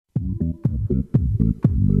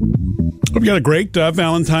Hope you got a great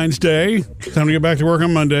Valentine's Day. Time to get back to work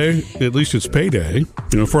on Monday. At least it's payday,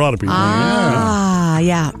 for a lot of people.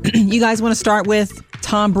 Yeah. You guys want to start with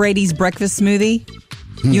Tom Brady's breakfast smoothie?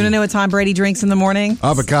 You want to know what Tom Brady drinks in the morning?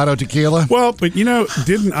 Avocado tequila. Well, but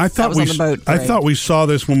I thought we saw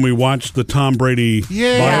this when we watched the Tom Brady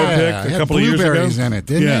biopic a couple of years ago. Blueberries in it,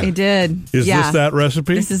 didn't it? It did. Is this that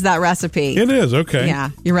recipe? This is that recipe. It is, okay.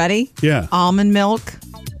 Yeah. You ready? Yeah. Almond milk,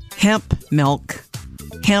 hemp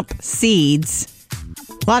seeds,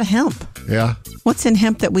 a lot of hemp. Yeah. What's in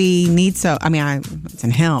hemp that we need? It's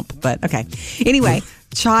in hemp, but okay. Anyway,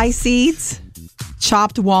 chai seeds,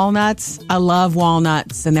 chopped walnuts. I love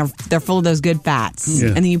walnuts, and they're full of those good fats. Yeah.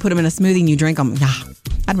 And then you put them in a smoothie and you drink them.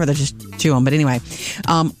 I'd rather just chew them. But anyway,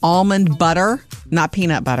 almond butter, not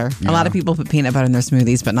peanut butter. Yeah. A lot of people put peanut butter in their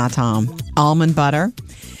smoothies, but not Tom. Almond butter.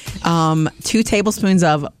 2 tablespoons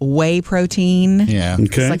of whey protein. Yeah.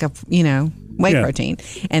 Okay. It's like whey protein.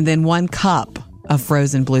 And then 1 cup of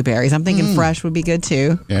frozen blueberries. I'm thinking fresh would be good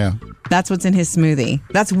too. Yeah. That's what's in his smoothie.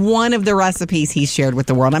 That's one of the recipes he's shared with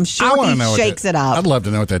the world. I'm sure he shakes it up. I'd love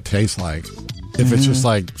to know what that tastes like. If it's just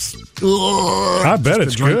like, I bet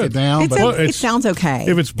it's drink good. It down. It sounds okay.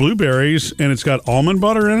 If it's blueberries and it's got almond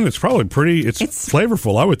butter in it, it's probably pretty. It's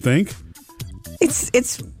flavorful, I would think.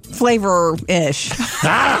 It's flavor-ish. You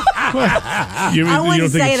don't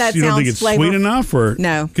think it's sweet enough, or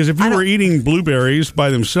no? Because if you were eating blueberries by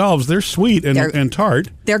themselves, they're sweet and tart.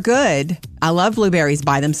 They're good. I love blueberries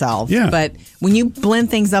by themselves. Yeah. But when you blend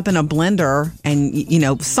things up in a blender,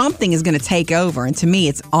 and something is going to take over, and to me,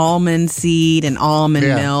 it's almond seed and almond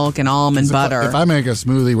milk and almond butter. If I make a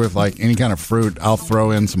smoothie with like any kind of fruit, I'll throw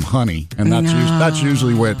in some honey, and that's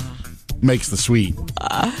usually what makes the sweet.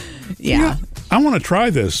 Yeah. I want to try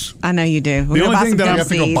this. I know you do. The only thing that I have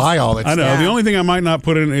to go buy all that. I know. stuff. The only thing I might not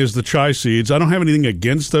put in is the chai seeds. I don't have anything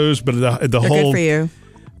against those, but the They're whole. good for you.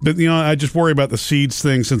 But I just worry about the seeds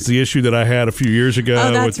thing since the issue that I had a few years ago.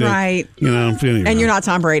 Oh, that's right. Anyway. And you're not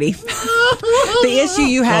Tom Brady. The issue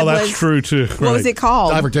you had that's was true too. What was it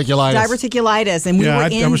called? Diverticulitis. And we were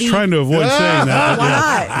in I was trying to avoid saying that.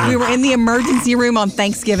 Why not? We were in the emergency room on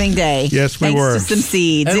Thanksgiving Day. Yes, we thanks were. To some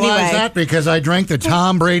seeds. And anyway, why is that? Because I drank the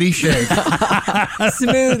Tom Brady shake.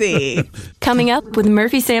 Smoothie. Coming up with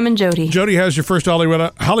Murphy, Sam, and Jody. Jody has your first Hollywood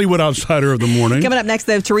Outsider of the morning. Coming up next,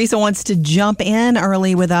 though, Teresa wants to jump in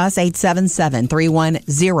early with us.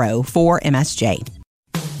 877-310-4MSJ.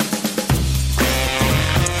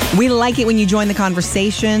 We like it when you join the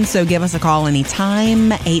conversation, so give us a call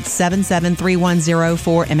anytime.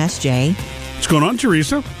 877-310-4MSJ. What's going on,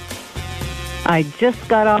 Teresa? I just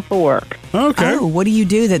got off of work. Okay. Oh, what do you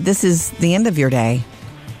do that this is the end of your day?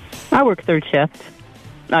 I work third shift.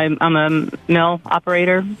 I'm a mill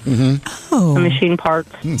operator. Oh. A machine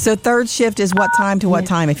parts. So third shift is what time to what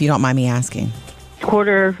time, if you don't mind me asking?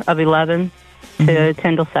 11:15 to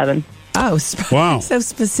 10 till 7. Oh, wow. So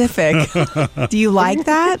specific. Do you like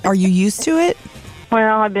that? Are you used to it?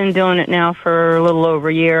 Well, I've been doing it now for a little over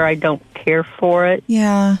a year. I don't care for it.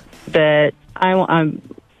 Yeah. But I'm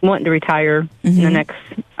wanting to retire in the next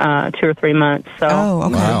 2 or 3 months. So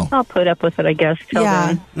okay. Wow. I'll put up with it, I guess, till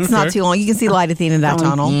then. It's not too long. You can see light at the end of that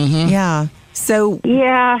tunnel. Yeah. So.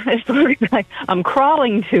 Yeah, it's like I'm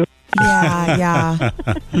crawling to it. Yeah.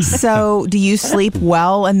 So do you sleep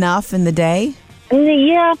well enough in the day?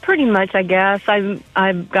 Yeah, pretty much, I guess.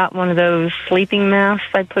 I've got one of those sleeping masks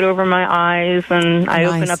I put over my eyes, and I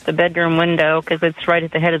open up the bedroom window because it's right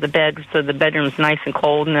at the head of the bed, so the bedroom's nice and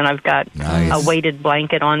cold, and then I've got a weighted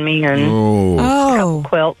blanket on me and a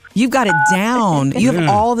quilt. You've got it down. You have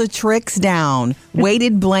all the tricks down.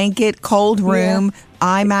 Weighted blanket, cold room,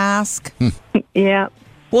 eye mask. Yeah.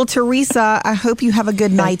 Well, Teresa, I hope you have a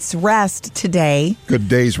good night's rest today. Good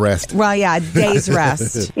day's rest. Well, yeah, day's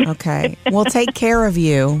rest. Okay. Well, take care of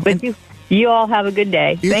you. But you all have a good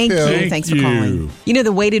day. Thank you. Thanks for calling. You know,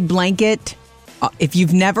 the weighted blanket, if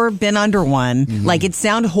you've never been under one, like it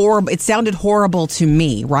sounded horrible. It sounded horrible to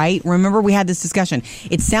me, right? Remember we had this discussion.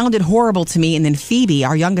 It sounded horrible to me, and then Phoebe,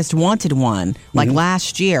 our youngest, wanted one like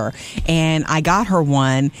last year, and I got her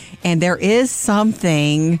one, and there is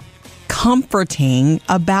something comforting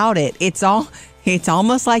about it. It's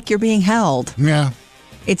almost like you're being held. Yeah.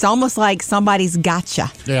 It's almost like somebody's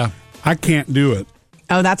gotcha. Yeah. I can't do it.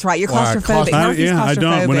 Oh, that's right. You're claustrophobic. I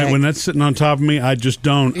don't. When that's sitting on top of me, I just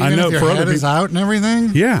don't. Even I know if your for head other is people. out and everything?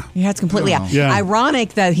 Yeah. Your head's completely out. Yeah.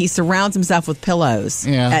 Ironic that he surrounds himself with pillows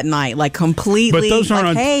at night, like completely. But those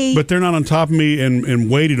aren't hey. but they're not on top of me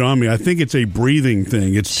and weighted on me. I think it's a breathing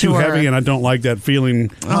thing. It's too heavy, and I don't like that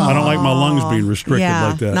feeling. I don't like my lungs being restricted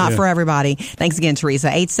like that. Not for everybody. Thanks again, Teresa.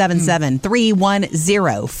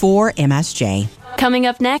 877-310-4MSJ. Coming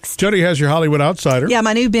up next. Jody has your Hollywood Outsider. Yeah,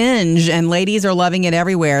 my new binge, and ladies are loving it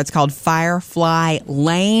everywhere. It's called Firefly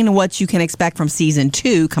Lane. What you can expect from season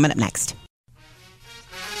 2 coming up next.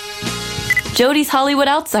 Jody's Hollywood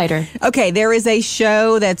Outsider. Okay, there is a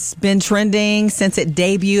show that's been trending since it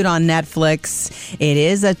debuted on Netflix. It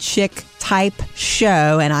is a chick type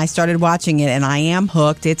show, and I started watching it, and I am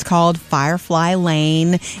hooked. It's called Firefly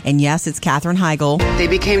Lane, and yes, it's Katherine Heigl. They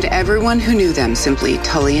became to everyone who knew them simply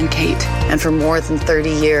Tully and Kate. And for more than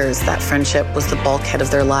 30 years, that friendship was the bulkhead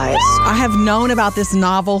of their lives. I have known about this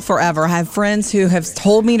novel forever. I have friends who have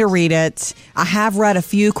told me to read it. I have read a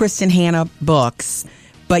few Kristen Hanna books,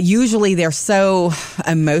 but usually they're so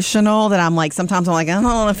emotional that I'm like, sometimes I'm like, I don't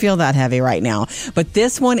want to feel that heavy right now. But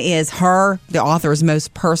this one is the author's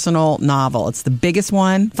most personal novel. It's the biggest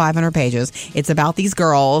one, 500 pages. It's about these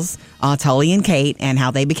girls, Tully and Kate, and how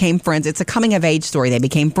they became friends. It's a coming of age story. They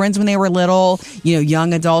became friends when they were little,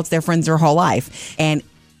 young adults. They're friends their whole life. And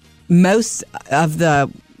most of the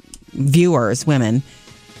viewers, women,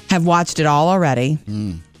 have watched it all already.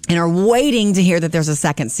 And are waiting to hear that there's a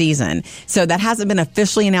second season. So that hasn't been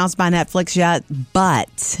officially announced by Netflix yet,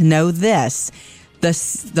 but know this.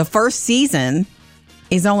 The first season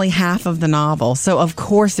is only half of the novel. So, of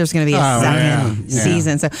course, there's going to be a second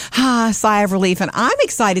season. So, sigh of relief. And I'm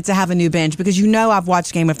excited to have a new binge because I've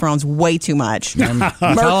watched Game of Thrones way too much.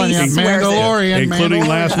 Murphy swears it. Including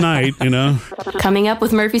last night, Coming up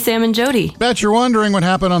with Murphy, Sam, and Jody. Bet you're wondering what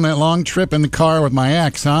happened on that long trip in the car with my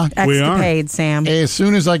ex, huh? Escapade, Sam. As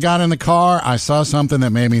soon as I got in the car, I saw something that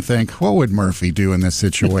made me think, what would Murphy do in this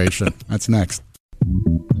situation? That's next.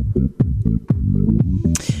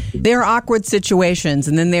 There are awkward situations,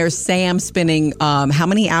 and then there's Sam spending how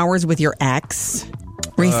many hours with your ex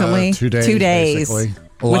recently? 2 days. 2 days. Basically.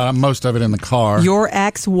 Most of it in the car. Your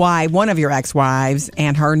ex-wife, one of your ex-wives,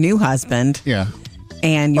 and her new husband. Yeah.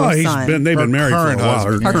 And your son. They've been married for a while.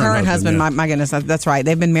 Husband. Her current husband, yeah. my goodness, that's right.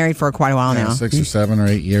 They've been married for quite a while now. 6 or 7 or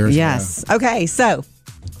 8 years. Yes. Yeah. Okay, so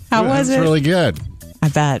how was it? It's really good. I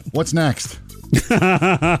bet. What's next?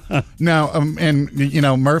 No,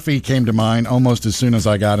 Murphy came to mind almost as soon as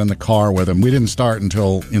I got in the car with him. We didn't start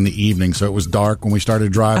until in the evening, so it was dark when we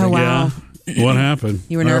started driving. Oh, wow. Yeah. What happened?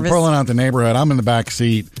 You were nervous? We're pulling out the neighborhood. I'm in the back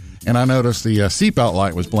seat, and I noticed the seatbelt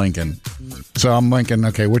light was blinking. So I'm thinking,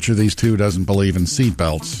 okay, which of these two doesn't believe in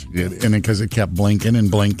seatbelts? And because it kept blinking and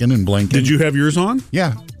blinking and blinking. Did you have yours on?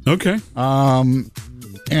 Yeah. Okay.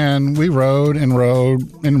 And we rode and rode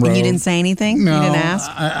and rode. And you didn't say anything? No, you didn't ask?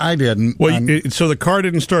 I didn't. Well, so the car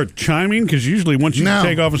didn't start chiming? Because usually once you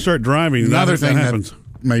take off and start driving, another thing that happens.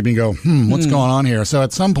 That made me go, what's going on here? So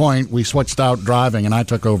at some point, we switched out driving, and I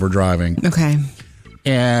took over driving. Okay.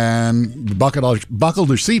 And buckled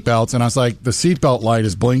their seatbelts, and I was like, the seatbelt light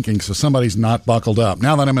is blinking, so somebody's not buckled up.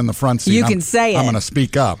 Now that I'm in the front seat, you can say I'm it. going to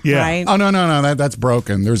speak up. Yeah. Right? Oh, no, that's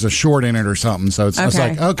broken. There's a short in it or something. So I was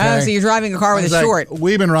like, okay. Oh, so you're driving a car with a short.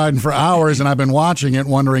 We've been riding for hours, and I've been watching it,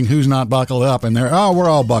 wondering who's not buckled up. And we're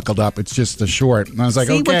all buckled up. It's just a short. And I was like,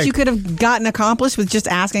 See okay. what you could have gotten accomplished with just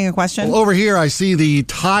asking a question? Well, over here, I see the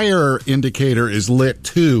tire indicator is lit,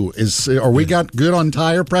 too. Are we got good on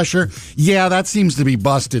tire pressure? Yeah, that seems to be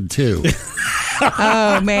busted, too.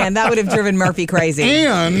 Oh, man, that would have driven Murphy crazy.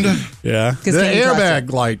 And the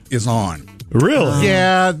airbag light is on. Really?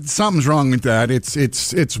 Yeah, something's wrong with that.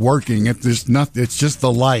 It's working. It's just the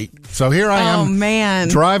light. So here I am. Oh, man.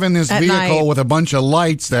 Driving this At vehicle night. with a bunch of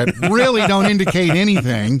lights that really don't indicate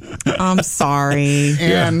anything. I'm sorry.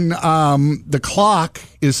 And the clock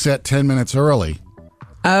is set 10 minutes early.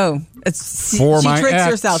 Oh, She tricks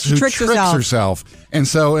herself. She tricks herself. And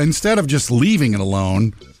so instead of just leaving it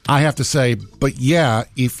alone, I have to say, but yeah,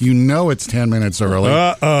 if you know it's 10 minutes early,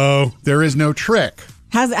 there is no trick.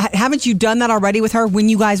 Haven't you done that already with her when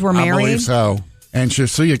you guys were married? I believe so. And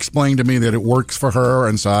she explained to me that it works for her,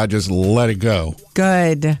 and so I just let it go.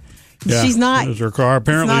 Good. Yeah, She's not. Her car,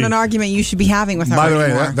 apparently. It's not an argument you should be having with her. By the way,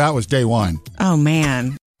 anymore. that was day one. Oh,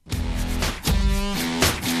 man.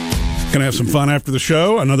 Gonna have some fun after the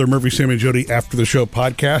show. Another Murphy, Sam, and Jody After the Show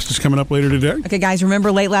podcast is coming up later today. Okay, guys,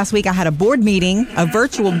 remember late last week I had a board meeting, a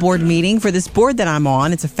virtual board meeting for this board that I'm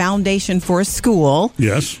on. It's a foundation for a school.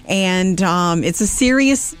 Yes. And it's a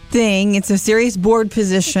serious thing. It's a serious board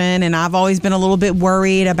position, and I've always been a little bit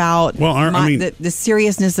worried about the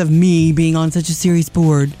seriousness of me being on such a serious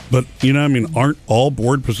board. But, aren't all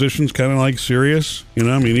board positions kind of like serious?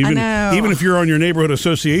 Even if you're on your neighborhood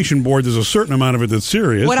association board, there's a certain amount of it that's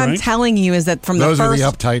serious. What right? I'm telling you is that those are the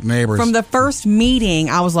uptight neighbors. From the first meeting,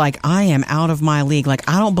 I was like, I am out of my league. Like,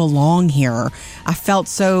 I don't belong here. I felt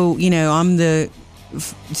so, I'm the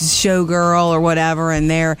showgirl or whatever,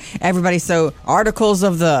 and everybody's so articles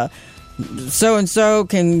of the so-and-so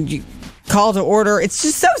can call to order. It's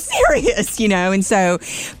just so serious, And so,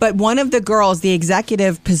 but one of the girls, the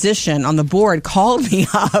executive position on the board, called me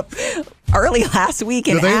up early last week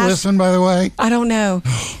and do they listen, by the way? I don't know.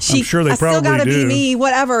 I'm sure they probably still gotta do. Be me,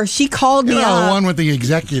 whatever. She called me up. The one with the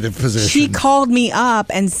executive position. She called me up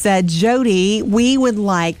and said, Jody, we would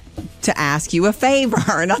like to ask you a favor.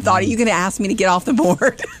 And I thought, are you going to ask me to get off the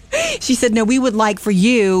board? She said, no, we would like for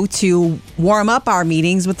you to warm up our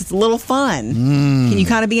meetings with a little fun. Can you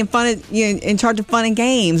kind of be in charge of fun and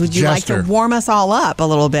games? Would you like to warm us all up a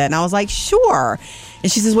little bit? And I was like, sure. And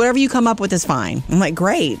she says, whatever you come up with is fine. I'm like,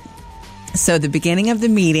 great. So the beginning of the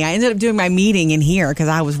meeting, I ended up doing my meeting in here because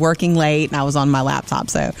I was working late and I was on my laptop.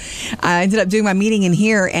 So I ended up doing my meeting in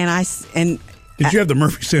here, and did you have the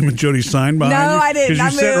Murphy, Sam, and Jody sign behind you? No, I didn't.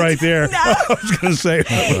 Because you sit right there. No. I was going to say,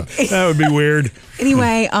 that would be weird.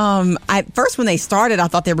 Anyway, first when they started, I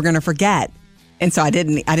thought they were going to forget. And so I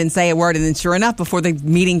didn't say a word. And then sure enough, before the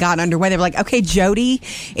meeting got underway, they were like, okay, Jody,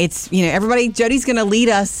 it's, everybody, Jody's going to lead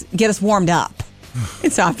us, get us warmed up.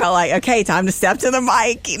 And so I felt like, okay, time to step to the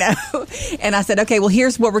mic, And I said, okay, well,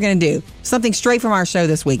 here's what we're going to do. Something straight from our show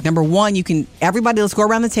this week. Number one, everybody, let's go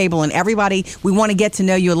around the table, and everybody, we want to get to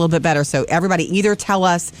know you a little bit better. So everybody either tell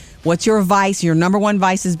us what's your vice, your number one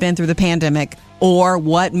vice has been through the pandemic, or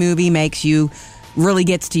what movie really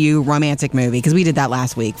gets to you, romantic movie, because we did that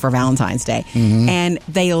last week for Valentine's Day. And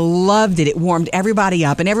they loved it. It warmed everybody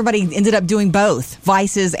up, and everybody ended up doing both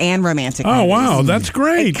vices and romantic movies. Oh, wow. That's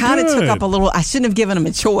great. It kind of took up a little, I shouldn't have given them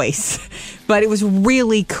a choice, but it was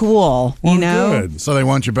really cool, Good. So they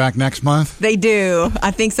want you back next month? They do.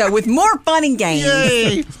 I think so, with more fun and games.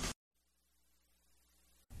 Yay!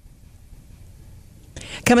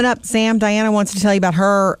 Coming up, Sam, Diana wants to tell you about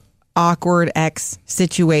her awkward ex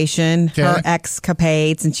situation, her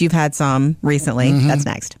ex-capade, since you've had some recently. That's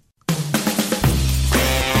next.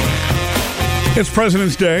 It's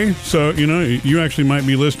President's Day, so, you actually might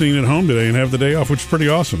be listening at home today and have the day off, which is pretty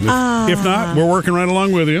awesome. If not, we're working right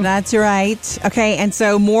along with you. That's right. Okay, and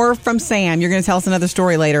so more from Sam. You're going to tell us another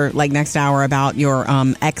story later, like next hour, about your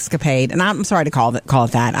ex-capade. And I'm sorry to call it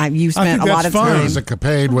that. You spent a lot of time. It's a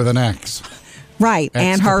capade with an X. Right,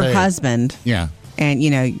 and her husband. Yeah. And,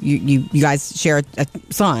 you guys share a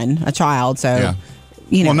son, a child, so,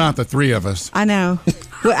 Well, not the three of us. I know.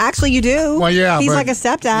 Well, actually, you do. Well, yeah. He's like a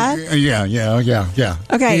stepdad. Yeah.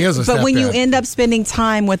 Okay, he is a but when you stepdad. end up spending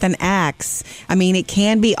time with an ex, I mean, it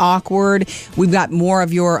can be awkward. We've got more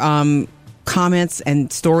of your comments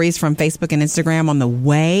and stories from Facebook and Instagram on the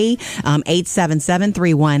way.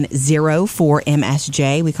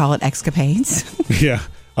 877-310-4MSJ. We call it Excapades. Yeah.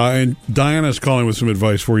 And Diana's calling with some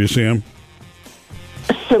advice for you, Sam.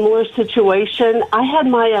 Similar situation. I had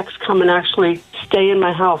my ex come and actually stay in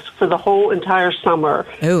my house for the whole entire summer.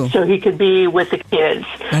 Ooh. So he could be with the kids.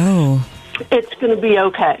 Oh. It's going to be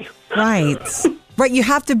okay. Right. Right. You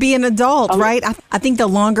have to be an adult, right? I think the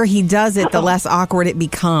longer he does it, the less awkward it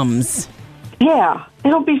becomes. Yeah.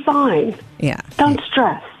 It'll be fine. Yeah. Don't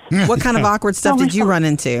stress. What kind of awkward stuff did you run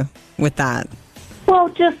into with that? Well,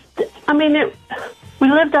 we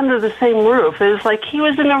lived under the same roof. It was like he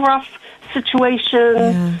was in a rough situation,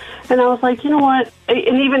 and I was like, you know what?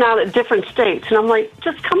 And even out at different states, and I'm like,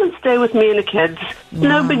 just come and stay with me and the kids.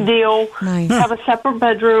 No big deal. Nice. Have a separate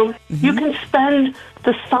bedroom. You can spend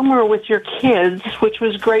the summer with your kids, which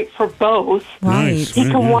was great for both. Right. Nice. You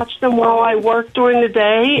can watch them while I work during the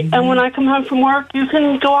day, and when I come home from work, you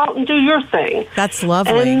can go out and do your thing. That's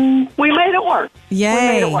lovely. And we made it work. Yay. We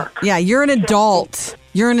made it work. Yeah, you're an adult.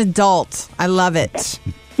 You're an adult. I love it.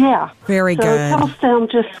 Yeah. Very so good. Tell Sam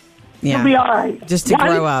you'll be all right. Just to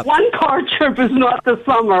grow up. One car trip is not the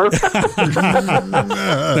summer.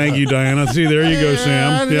 Thank you, Diana. See, there you go,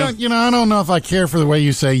 Sam. I don't know if I care for the way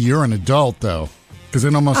you say you're an adult, though. Because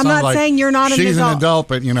it almost I'm sounds not like saying you're not an she's adult. an adult,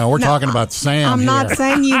 but, we're talking about Sam I'm here. not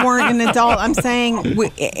saying you weren't an adult. I'm saying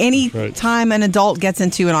any time an adult gets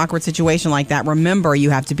into an awkward situation like that, remember you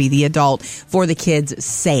have to be the adult for the kids'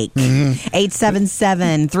 sake.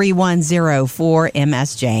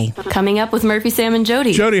 877-310-4MSJ. Coming up with Murphy, Sam, and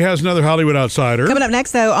Jody. Jody has another Hollywood Outsider. Coming up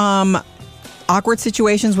next, though, awkward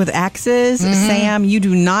situations with exes. Sam, you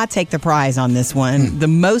do not take the prize on this one. The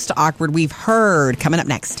most awkward we've heard. Coming up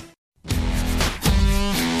next.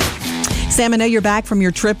 Sam, I know you're back from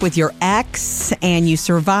your trip with your ex, and you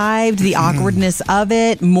survived the awkwardness of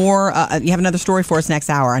it. More, you have another story for us next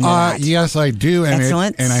hour. I know that. Yes, I do. And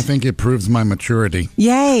Excellent. And I think it proves my maturity.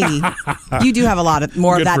 Yay. You do have a lot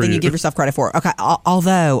more Good of that for than you you. give yourself credit for. Okay.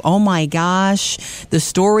 Although, oh my gosh, the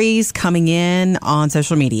stories coming in on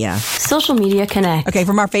social media. Social Media Connect. Okay,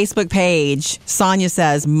 from our Facebook page, Sonia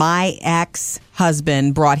says, my ex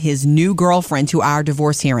husband brought his new girlfriend to our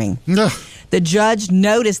divorce hearing. The judge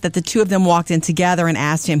noticed that the two of them walked in together and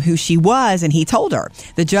asked him who she was, and he told her.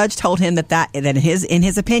 The judge told him that in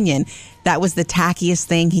his opinion, that was the tackiest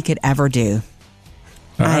thing he could ever do.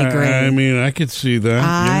 I agree. I mean, I could see that.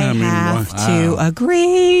 I have to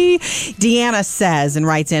agree. Deanna says and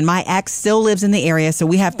writes in, my ex still lives in the area, so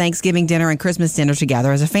we have Thanksgiving dinner and Christmas dinner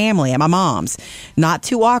together as a family at my mom's. Not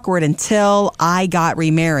too awkward until I got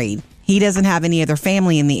remarried. He doesn't have any other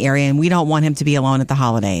family in the area, and we don't want him to be alone at the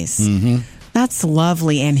holidays. Mm-hmm. That's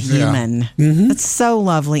lovely and human. Yeah. Mm-hmm. That's so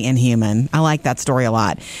lovely and human. I like that story a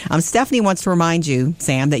lot. Stephanie wants to remind you,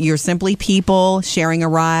 Sam, that you're simply people sharing a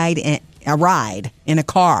ride in a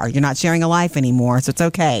car. You're not sharing a life anymore, so it's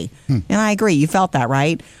okay. And I agree. You felt that,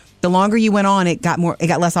 right? The longer you went on, it got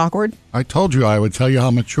less awkward. I told you I would tell you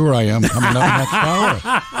how mature I am coming up next hour.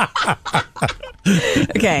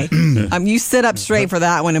 Okay. You sit up straight for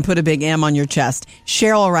that one and put a big M on your chest.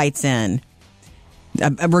 Cheryl writes in,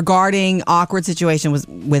 regarding awkward situation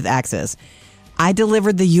with exes. I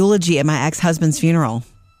delivered the eulogy at my ex-husband's funeral.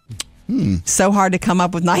 So hard to come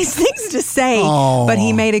up with nice things to say, but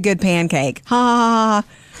he made a good pancake. Ha!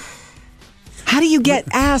 How do you get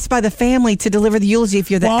asked by the family to deliver the eulogy if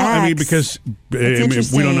you're the ex? I mean, because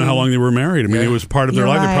we don't know how long they were married. I mean, it was part of their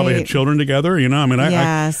life. Right. They probably had children together. You know, I mean,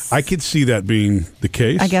 yes. I could see that being the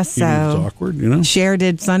case. I guess so. Even if it's awkward, you know. Cher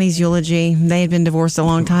did Sonny's eulogy. They had been divorced a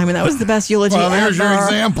long time, and that was the best eulogy ever. There's your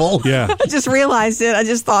example. Yeah. I just realized it. I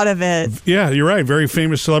just thought of it. Yeah, you're right. Very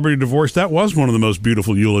famous celebrity divorce. That was one of the most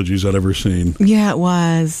beautiful eulogies I'd ever seen. Yeah, it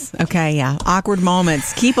was. Okay, yeah. Awkward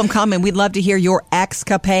moments. Keep them coming. We'd love to hear your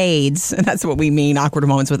ex-capades. That's what we mean, awkward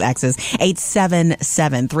moments with exes.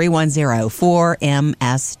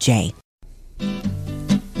 877-310-4MSJ.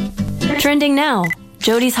 Trending now.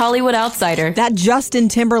 Jody's Hollywood Outsider. That Justin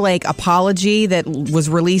Timberlake apology that was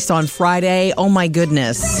released on Friday. Oh my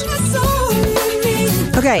goodness.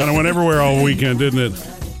 Okay. Kind of went everywhere all weekend, didn't it?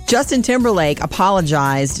 Justin Timberlake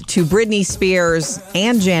apologized to Britney Spears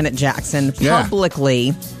and Janet Jackson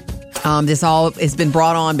publicly. This all has been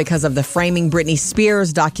brought on because of the Framing Britney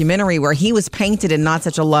Spears documentary where he was painted in not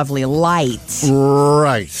such a lovely light.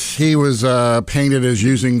 Right. He was painted as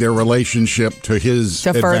using their relationship to his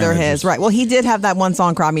to further his. Right. Well, he did have that one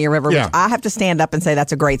song, Cry Me a River, which I have to stand up and say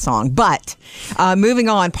that's a great song. But moving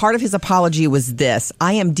on, part of his apology was this.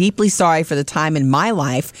 I am deeply sorry for the time in my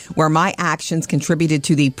life where my actions contributed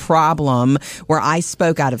to the problem, where I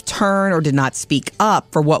spoke out of turn or did not speak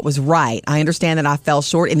up for what was right. I understand that I fell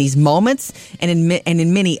short in these moments and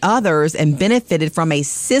in many others and benefited from a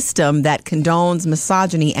system that condones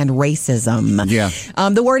misogyny and racism. Yeah.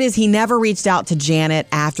 The word is he never reached out to Janet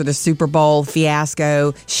after the Super Bowl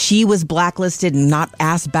fiasco. She was blacklisted and not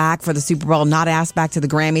asked back for the Super Bowl, not asked back to the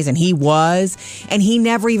Grammys, and he was. And he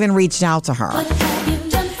never even reached out to her.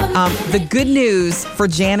 The good news for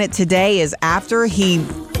Janet today is after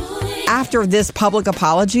this public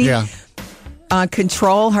apology,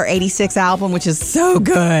 Control, her 86 album, which is so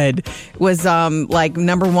good, was like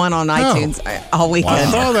number one on iTunes all weekend. I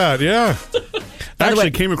saw that, yeah.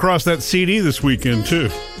 Actually came across that CD this weekend, too.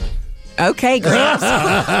 Okay, great.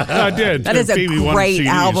 I did. That is a great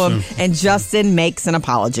album, and Justin makes an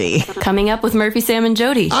apology. Coming up with Murphy, Sam, and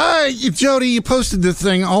Jody. Jody, you posted the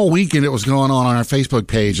thing all weekend. It was going on our Facebook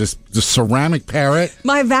page. The ceramic parrot.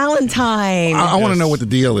 My Valentine. I want to know what the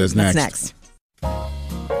deal is next. What's next?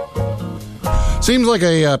 Seems like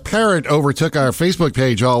a parrot overtook our Facebook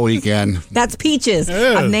page all weekend. That's Peaches.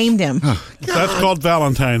 I've named him. That's called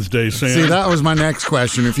Valentine's Day, Sam. See, that was my next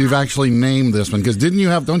question, if you've actually named this one. Because don't you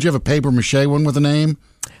have a paper mache one with a name?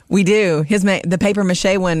 We do. The paper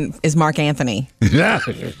mache one is Mark Anthony. Yeah.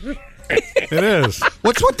 It is.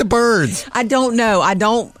 What's with the birds? I don't know.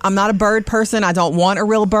 I'm not a bird person. I don't want a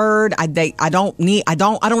real bird. I don't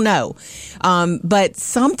know. But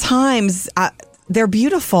sometimes they're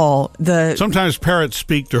beautiful. Sometimes parrots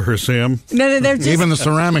speak to her, Sam. No, they're just... Even the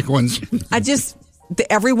ceramic ones.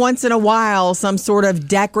 Every once in a while, some sort of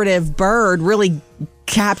decorative bird really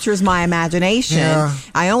captures my imagination. Yeah.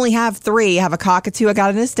 I only have 3. I have a cockatoo I got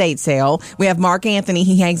at an estate sale. We have Mark Anthony.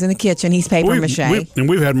 He hangs in the kitchen. He's paper mache. And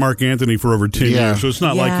we've had Mark Anthony for over 10 years, so it's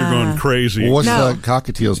not like you're going crazy. What's the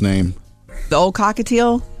cockatiel's name? The old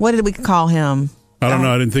cockatiel? What did we call him? I don't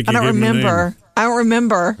know. I didn't think you gave him a name. I don't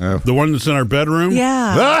remember. The one that's in our bedroom?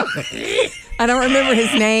 Yeah. I don't remember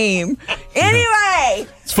his name. Anyway.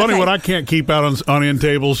 It's funny what I can't keep out on end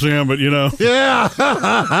tables, Sam, but you know. Yeah.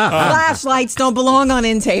 Flashlights don't belong on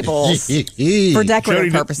end tables for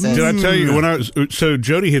decorative purposes. Did I tell you so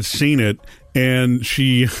Jody had seen it and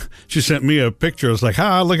she sent me a picture. I was like,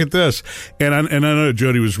 look at this. And I know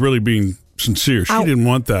Jody was really being sincere. She didn't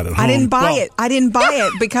want that at home. I didn't buy it. I didn't buy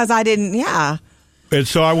it because I didn't. Yeah. And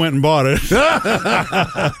so I went and bought it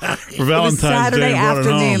for Valentine's Saturday Day.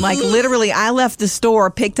 Afternoon. Like literally, I left the store,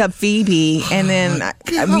 picked up Phoebe, and then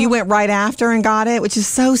you went right after and got it, which is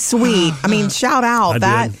so sweet. I mean, shout out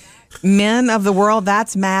men of the world.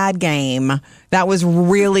 That's mad game. That was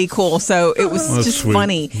really cool. So it was just sweet.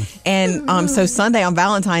 Funny. And so Sunday on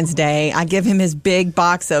Valentine's Day, I give him his big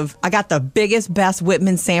box of, I got the biggest, best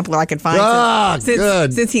Whitman sampler I could find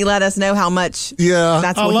since he let us know how much. Yeah.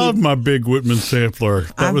 That's I love my big Whitman sampler.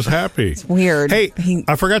 That was happy. It's weird. Hey,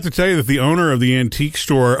 I forgot to tell you that the owner of the antique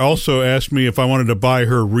store also asked me if I wanted to buy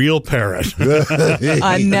her real parrot.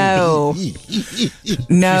 No.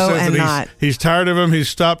 No, and not. He's tired of him. He's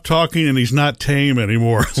stopped talking and he's not tame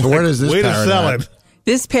anymore. So where does this way to sell it?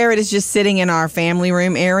 This parrot is just sitting in our family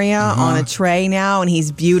room area on a tray now, and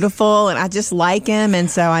he's beautiful, and I just like him,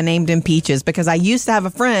 and so I named him Peaches because I used to have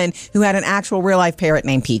a friend who had an actual real-life parrot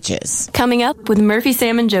named Peaches. Coming up with Murphy,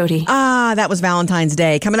 Sam, and Jody. That was Valentine's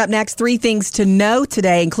Day. Coming up next, 3 things to know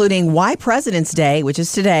today, including why President's Day, which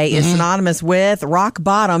is today, is synonymous with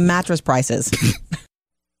rock-bottom mattress prices.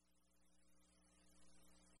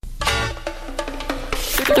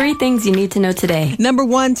 3 things you need to know today. Number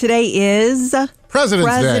 1, today is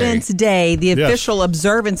President's Day, the official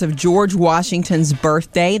observance of George Washington's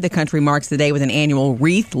birthday. The country marks the day with an annual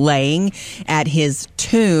wreath laying at his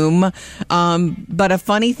tomb. But a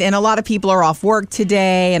funny thing, and a lot of people are off work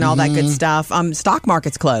today and all that good stuff. Stock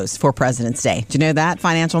markets closed for President's Day. Do you know that?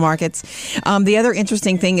 Financial markets. The other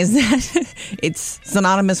interesting thing is that it's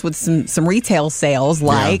synonymous with some retail sales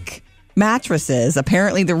like mattresses.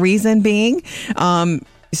 Apparently the reason being,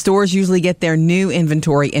 stores usually get their new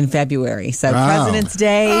inventory in February. So President's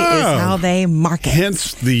Day is how they market.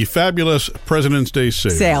 Hence the fabulous President's Day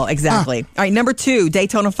sale. Exactly. All right, number 2,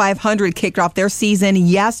 Daytona 500 kicked off their season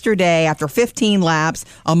yesterday after 15 laps,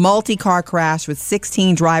 a multi-car crash with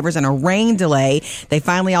 16 drivers and a rain delay. They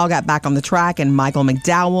finally all got back on the track, and Michael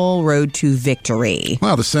McDowell rode to victory.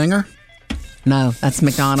 Wow, the singer? No, that's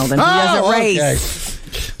McDonald, and he doesn't race.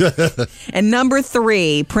 And number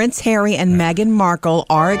 3, Prince Harry and Meghan Markle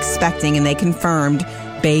are expecting, and they confirmed,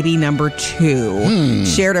 baby number 2.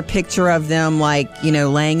 Shared a picture of them,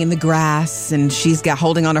 laying in the grass, and she's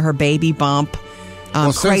holding onto her baby bump.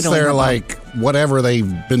 Well, since they're like whatever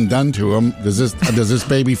they've been done to them, does this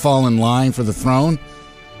baby fall in line for the throne?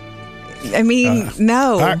 I mean,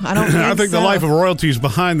 no, I don't think I think so. the life of royalty is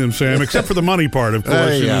behind them, Sam, except for the money part, of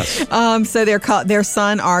course. Yes. So their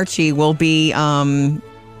son, Archie, will be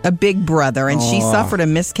a big brother, and she suffered a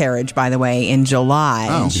miscarriage, by the way, in July.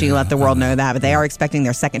 And she let the world know that, but they are expecting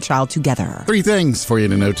their second child together. 3 things for you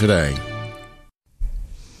to know today.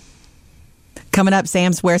 Coming up,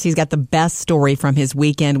 Sam swears he's got the best story from his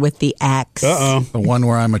weekend with the ex. The one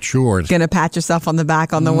where I matured. Gonna pat yourself on the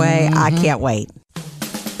back on the way? I can't wait.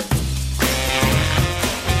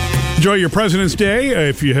 Enjoy your President's Day.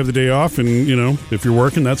 If you have the day off and, if you're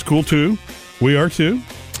working, that's cool too. We are too.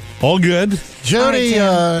 All good. Jody,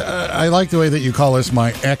 I like the way that you call this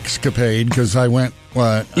my X-capade because I went,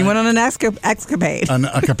 You went on an escapade. An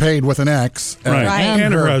escapade with an ex. Right.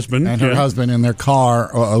 And her husband. And her husband in their car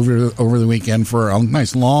over the weekend for a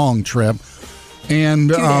nice long trip. And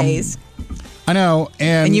 2 days. I know.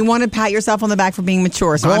 And you want to pat yourself on the back for being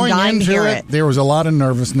mature, so I'm dying to hear it. There was a lot of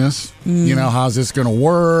nervousness. How's this going to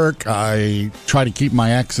work? I try to keep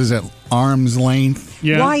my exes at arm's length.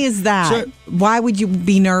 Yeah. Why is that? Why would you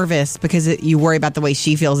be nervous? Because you worry about the way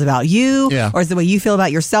she feels about you? Yeah. Or is it the way you feel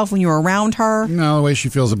about yourself when you're around her? No, the way she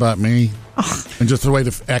feels about me. And just the way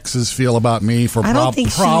the exes feel about me for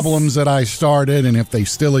problems that I started and if they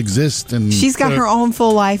still exist. And she's got her own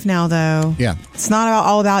full life now, though. Yeah. It's not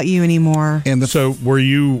all about you anymore. And so were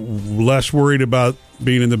you less worried about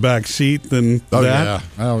being in the back seat than that? Yeah.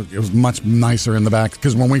 Oh, it was much nicer in the back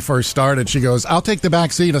because when we first started, she goes, "I'll take the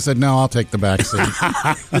back seat." I said, "No, I'll take the back seat.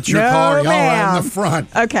 It's your car. Y'all are in the front."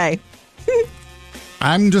 Okay.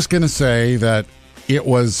 I'm just going to say that it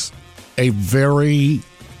was a very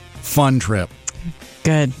fun trip.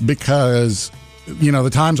 Good. Because, the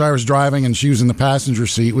times I was driving and she was in the passenger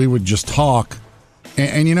seat, we would just talk.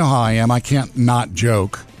 And you know how I am. I can't not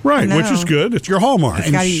joke. Right, which is good. It's your hallmark.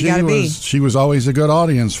 She was always a good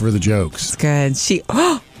audience for the jokes. It's good.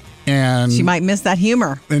 And she might miss that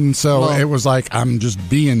humor. And so it was like I'm just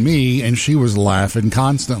being me, and she was laughing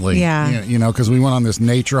constantly. Yeah. Because we went on this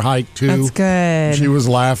nature hike, too. That's good. She was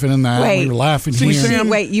laughing in that. Wait, we were laughing here.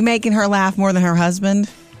 Wait, you making her laugh more than her husband?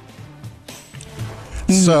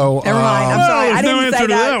 So Never mind. I'm sorry. there's I didn't no say answer to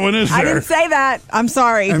that. that one, is I there? didn't say that. I'm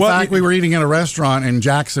sorry. in fact, we were eating at a restaurant, and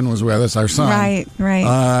Jackson was with us, our son.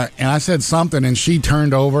 Right. And I said something, and she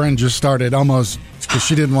turned over and just started almost, because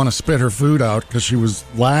she didn't want to spit her food out because she was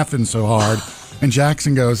laughing so hard. And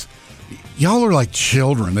Jackson goes, "Y'all are like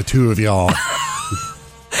children, the two of y'all."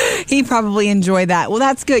 He probably enjoyed that. Well,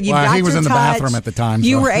 that's good. You Well, got he was your in the touch. bathroom at the time,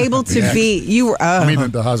 You so- were able to Yeah. be. You were. I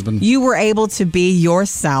mean, the husband. You were able to be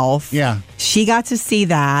yourself. Yeah. She got to see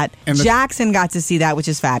that. And Jackson got to see that, which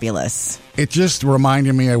is fabulous. It just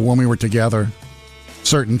reminded me of when we were together.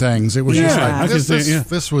 Certain things. It was just Yeah. like I can see,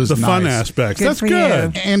 this was the fun nice. aspects. Good That's for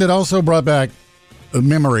good. you. And it also brought back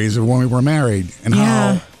memories of when we were married and Yeah.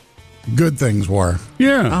 how good things were.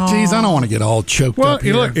 Yeah. Geez, I don't want to get all choked Well, up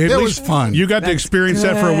here. look, at it least was fun. You got to experience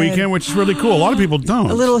that for a good. weekend, which is really cool. A lot of people don't.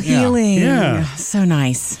 A little Yeah. healing. Yeah. So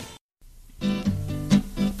nice.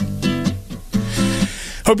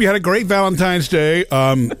 Hope you had a great Valentine's Day.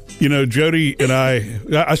 Jody and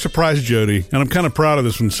I surprised Jody, and I'm kind of proud of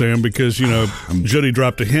this one, Sam, because, Jody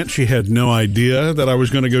dropped a hint. She had no idea that I was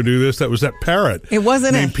going to go do this. That was that parrot. It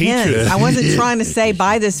wasn't a named hint. Peaches. I wasn't trying to say,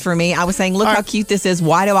 buy this for me. I was saying, look how cute this is.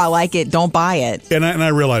 Why do I like it? Don't buy it. And I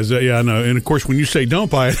realized that, yeah, I know. And, of course, when you say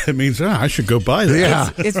don't buy it, it means, I should go buy that. yeah.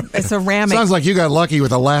 It's a ceramic. Sounds like you got lucky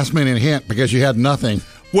with a last minute hint because you had nothing.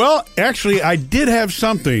 Well, actually, I did have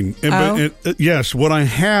something. Yes, what I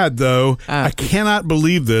had, though, I cannot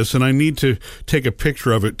believe this, and I need to take a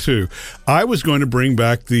picture of it, too. I was going to bring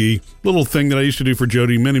back the little thing that I used to do for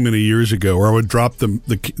Jody many, many years ago, where I would drop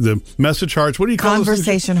the message hearts. What do you call those things?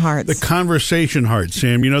 Conversation hearts. The conversation hearts,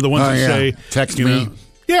 Sam. You know, the ones that say... Text you me. know,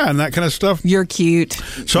 yeah, and that kind of stuff. You're cute.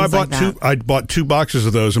 So I Things bought like that. I bought 2 boxes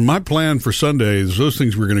of those, and my plan for Sunday is those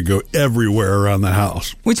things were going to go everywhere around the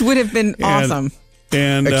house. Which would have been awesome.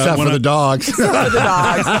 And Except when for the dogs. For the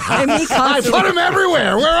dogs. And he I put constantly- them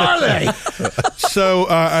everywhere. Where are they? So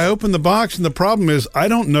I opened the box, and the problem is I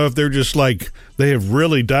don't know if they're just like they have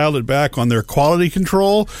really dialed it back on their quality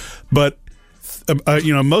control, but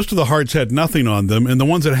most of the hearts had nothing on them, and the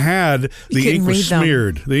ones that had, the ink was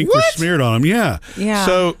smeared. The ink was smeared on them. Yeah. Yeah.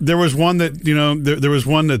 So there was one that there was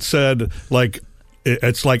one that said like.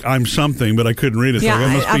 It's like I'm something, but I couldn't read it. Yeah, So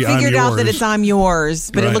it must I be figured I'm out that yours. it's I'm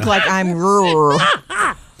yours, but it Right. looked like I'm The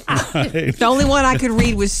only one I could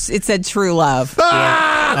read it said true love.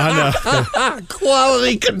 I know.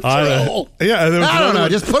 Quality control. Yeah, there was I don't another know.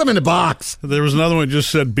 one- Just put them in the box. There was another one that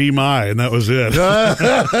just said "Be my," and that was it.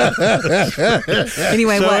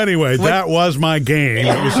 Anyway, that was my game.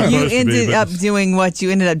 It was supposed you to be, ended but- up doing what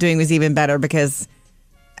you ended up doing was even better because,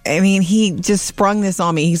 I mean, he just sprung this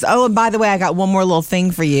on me. He's, oh, and by the way, I got one more little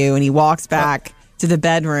thing for you. And he walks back to the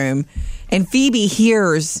bedroom, and Phoebe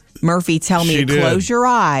hears Murphy tell me She to did. close your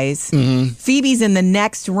eyes. Mm-hmm. Phoebe's in the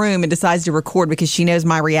next room and decides to record because she knows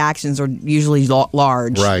my reactions are usually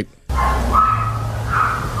large. Right.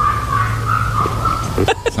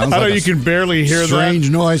 Sounds I know like you can barely hear strange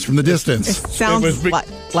noise from the distance. Sounds It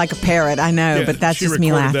was like a parrot, I know, Yeah, but that's she just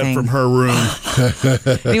me recorded laughing. that from her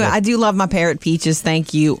room. Anyway, I do love my parrot Peaches.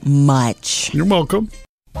 Thank you much. You're welcome.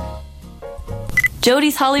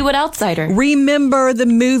 Jody's Hollywood Outsider. Remember the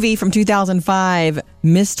movie from 2005,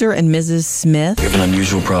 Mr. and Mrs. Smith? You have an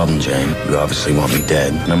unusual problem, Jane. You obviously want me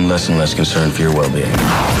dead, and I'm less and less concerned for your well-being. Isn't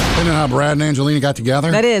that how Brad and Angelina got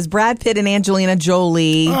together? That is Brad Pitt and Angelina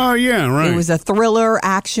Jolie. Oh, yeah, right. It was a thriller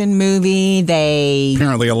action movie.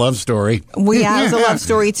 Apparently a love story. It was a love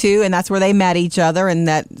story too, and that's where they met each other, and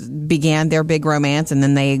that began their big romance. And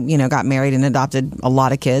then they, got married and adopted a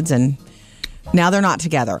lot of kids, and now they're not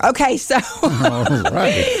together. Okay, so Oh,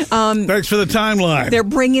 right. Thanks for the timeline. they're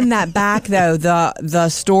bringing that back, though. The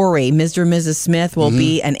story, Mr. and Mrs. Smith, will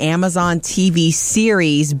be an Amazon TV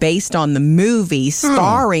series based on the movie,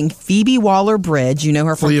 starring Phoebe Waller-Bridge. You know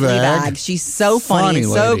her from Fleabag. She's so funny and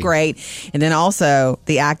so lady. great. And then also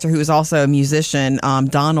the actor who is also a musician,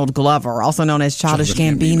 Donald Glover, also known as Childish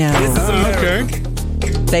Gambino. Okay.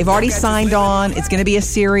 They've already signed on. It's going to be a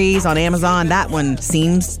series on Amazon. That one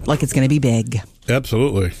seems like it's going to be big.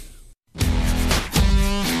 Absolutely.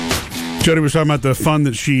 Jody was talking about the fun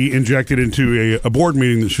that she injected into a board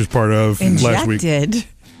meeting that she was part of last week. Injected.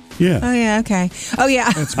 Yeah. Oh, yeah, okay. Oh,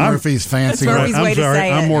 yeah. It's Murphy's fancy. That's Murphy's I'm way to sorry.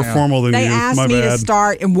 say I'm it. more formal than They you. asked My me bad. to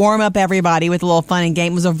start and warm up everybody with a little fun and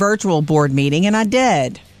game. It was a virtual board meeting, and I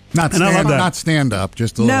did. Not stand up,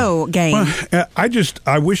 just a no game. Well,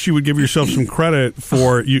 I wish you would give yourself some credit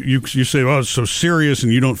for you say, "Oh, it's so serious,"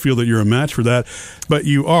 and you don't feel that you're a match for that, but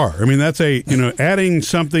you are. I mean, that's adding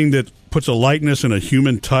something that puts a lightness and a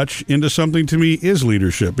human touch into something, to me, is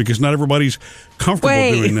leadership, because not everybody's comfortable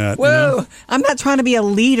doing that. Whoa. You know? I'm not trying to be a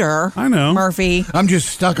leader. I know, Murphy. I'm just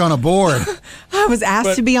stuck on a board. I was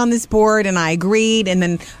asked to be on this board, and I agreed, and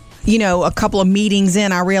then, a couple of meetings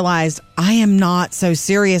in, I realized I am not so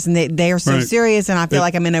serious, and they are so serious, and I feel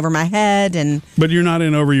like I'm in over my head. But you're not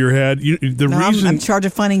in over your head. I'm in charge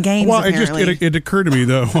of fun and games. Well, apparently. it occurred to me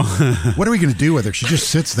though. What are we going to do with her? She just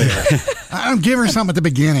sits there. I don't give her something at the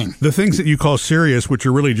beginning. The things that you call serious, which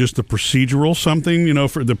are really just the procedural something,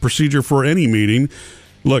 for the procedure for any meeting.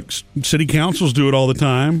 Look, city councils do it all the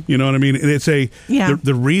time. You know what I mean? It's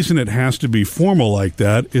the reason it has to be formal like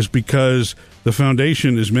that is because the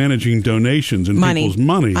foundation is managing donations and people's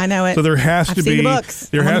money. I know it. So there has to be the books.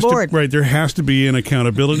 There has to be an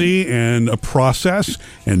accountability and a process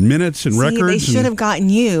and minutes and records. They should have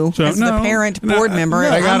gotten you as the parent board member.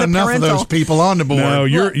 I got enough of those people on the board. No,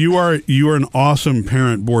 you are an awesome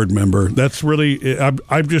parent board member. That's really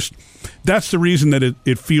that's the reason that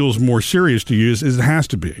it feels more serious to you. Is it has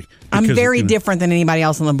to be. I'm very different than anybody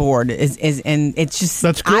else on the board. And it's just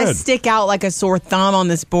that's good. I stick out like a sore thumb on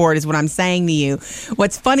this board. Is what I'm saying to you.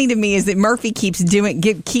 What's funny to me is that Murphy keeps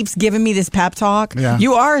giving me this pep talk. Yeah.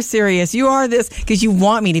 You are serious. You are this because you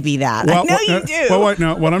want me to be that. I know you do.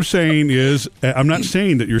 Well, what I'm saying is, I'm not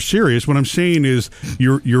saying that you're serious. What I'm saying is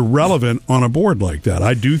you're relevant on a board like that.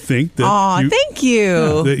 I do think that. Thank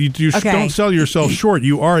you. That you don't sell yourself short.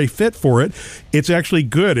 You are a fit for it. It's actually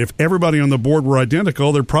good. If everybody on the board were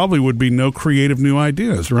identical, there probably would be no creative new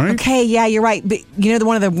ideas, right? Okay, yeah, you're right. But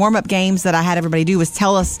one of the warm-up games that I had everybody do was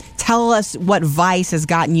tell us what vice has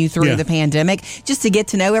gotten you through the pandemic, just to get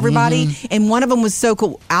to know everybody. Mm-hmm. And one of them was so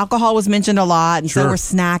cool. Alcohol was mentioned a lot, and so we're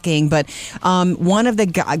snacking. But one of the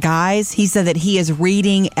guys, he said that he is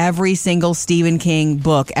reading every single Stephen King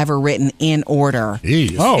book ever written in order.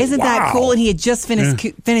 Jeez. Oh, isn't that cool? And he had just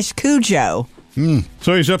finished Cujo. Mm.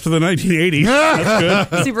 So he's up to the 1980s. That's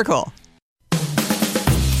good. Super cool.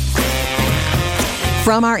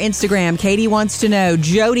 From our Instagram, Katie wants to know,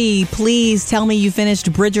 Jody, please tell me you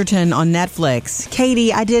finished Bridgerton on Netflix.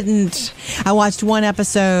 Katie, I didn't. I watched one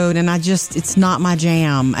episode and it's not my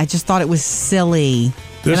jam. I just thought it was silly.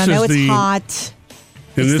 And I know it's hot.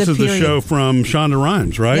 And this is the show from Shonda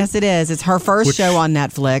Rhimes, right? Yes, it is. It's her first show on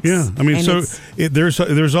Netflix. Yeah, I mean, so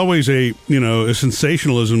there's always a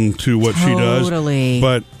sensationalism to what she does. Totally.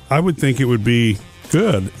 But I would think it would be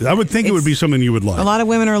good. I would think it would be something you would like. A lot of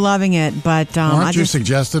women are loving it, but aren't you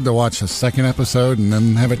suggested to watch a second episode and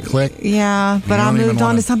then have it click? Yeah, but I moved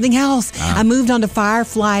on to something else. I moved on to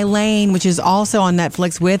Firefly Lane, which is also on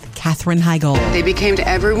Netflix with Katherine Heigl. They became to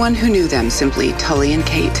everyone who knew them simply Tully and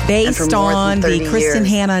Kate. Based on the Kristen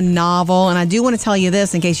Hanna novel, and I do want to tell you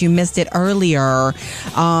this in case you missed it earlier.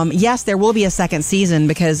 Yes, there will be a second season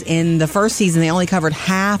because in the first season they only covered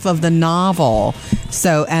half of the novel.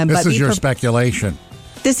 So, this is your speculation.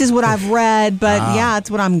 This is what I've read, but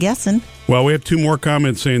it's what I'm guessing. Well, we have two more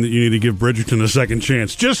comments saying that you need to give Bridgerton a second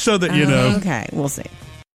chance, just so that you know. Okay, we'll see.